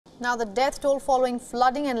Now, the death toll following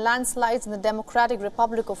flooding and landslides in the Democratic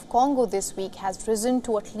Republic of Congo this week has risen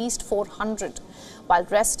to at least 400, while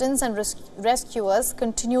residents and rescuers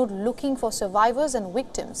continued looking for survivors and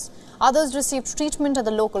victims. Others received treatment at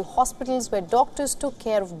the local hospitals, where doctors took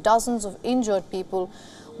care of dozens of injured people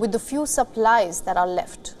with the few supplies that are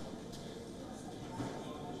left.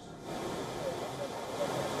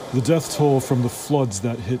 The death toll from the floods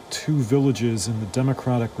that hit 2 villages in the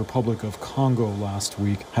Democratic Republic of Congo last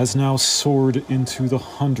week has now soared into the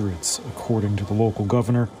hundreds, according to the local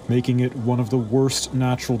governor, making it one of the worst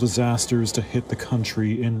natural disasters to hit the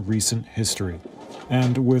country in recent history.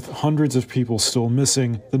 And with hundreds of people still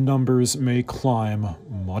missing, the numbers may climb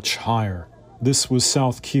much higher. This was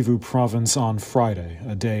South Kivu province on Friday,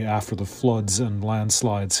 a day after the floods and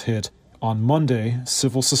landslides hit. On Monday,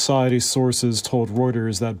 civil society sources told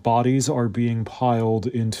Reuters that bodies are being piled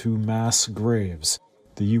into mass graves.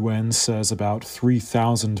 The UN says about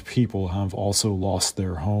 3,000 people have also lost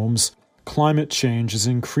their homes. Climate change is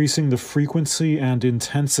increasing the frequency and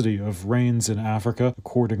intensity of rains in Africa,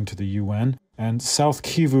 according to the UN, and South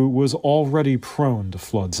Kivu was already prone to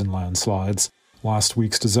floods and landslides. Last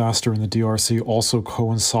week's disaster in the DRC also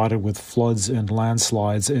coincided with floods and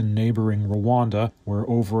landslides in neighboring Rwanda, where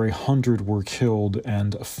over 100 were killed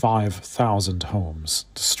and 5,000 homes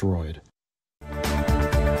destroyed.